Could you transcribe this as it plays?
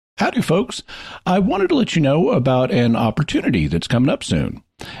Howdy, folks. I wanted to let you know about an opportunity that's coming up soon.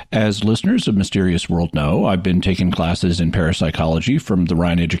 As listeners of Mysterious World know, I've been taking classes in parapsychology from the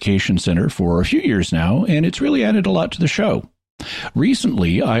Rhine Education Center for a few years now, and it's really added a lot to the show.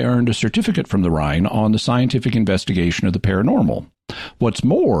 Recently, I earned a certificate from the Rhine on the scientific investigation of the paranormal. What's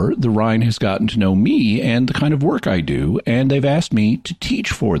more, the Rhine has gotten to know me and the kind of work I do, and they've asked me to teach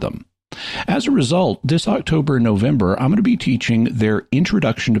for them. As a result, this October and November, I'm going to be teaching their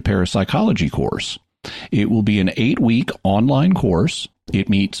Introduction to Parapsychology course. It will be an 8-week online course. It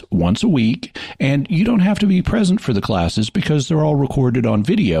meets once a week, and you don't have to be present for the classes because they're all recorded on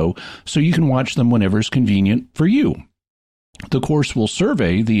video, so you can watch them whenever it's convenient for you. The course will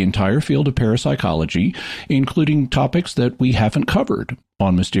survey the entire field of parapsychology, including topics that we haven't covered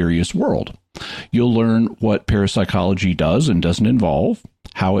on Mysterious World. You'll learn what parapsychology does and doesn't involve,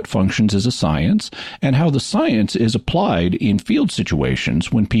 how it functions as a science, and how the science is applied in field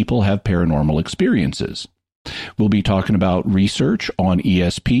situations when people have paranormal experiences. We'll be talking about research on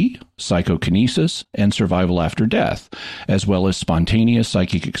ESP, psychokinesis, and survival after death, as well as spontaneous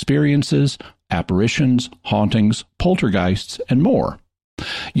psychic experiences, apparitions, hauntings, poltergeists, and more.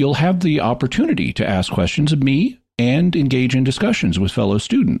 You'll have the opportunity to ask questions of me and engage in discussions with fellow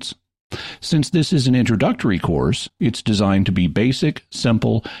students. Since this is an introductory course, it's designed to be basic,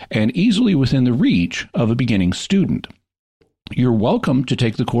 simple, and easily within the reach of a beginning student. You're welcome to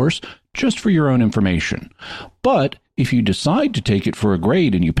take the course just for your own information. But if you decide to take it for a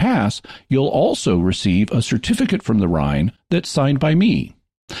grade and you pass, you'll also receive a certificate from the Rhine that's signed by me.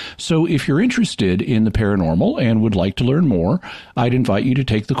 So if you're interested in the paranormal and would like to learn more, I'd invite you to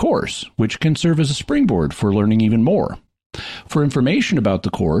take the course, which can serve as a springboard for learning even more. For information about the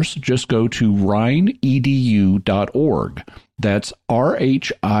course, just go to rhineedu.org. That's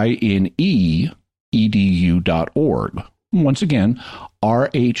RHINE-EDU.org. Once again,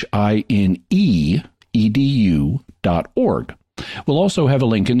 RHINE-EDU.org. We'll also have a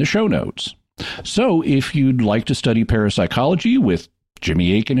link in the show notes. So if you'd like to study parapsychology with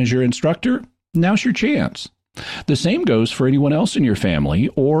Jimmy Akin as your instructor, now's your chance. The same goes for anyone else in your family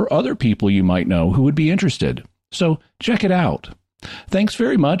or other people you might know who would be interested. So check it out. Thanks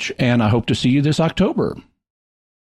very much, and I hope to see you this October.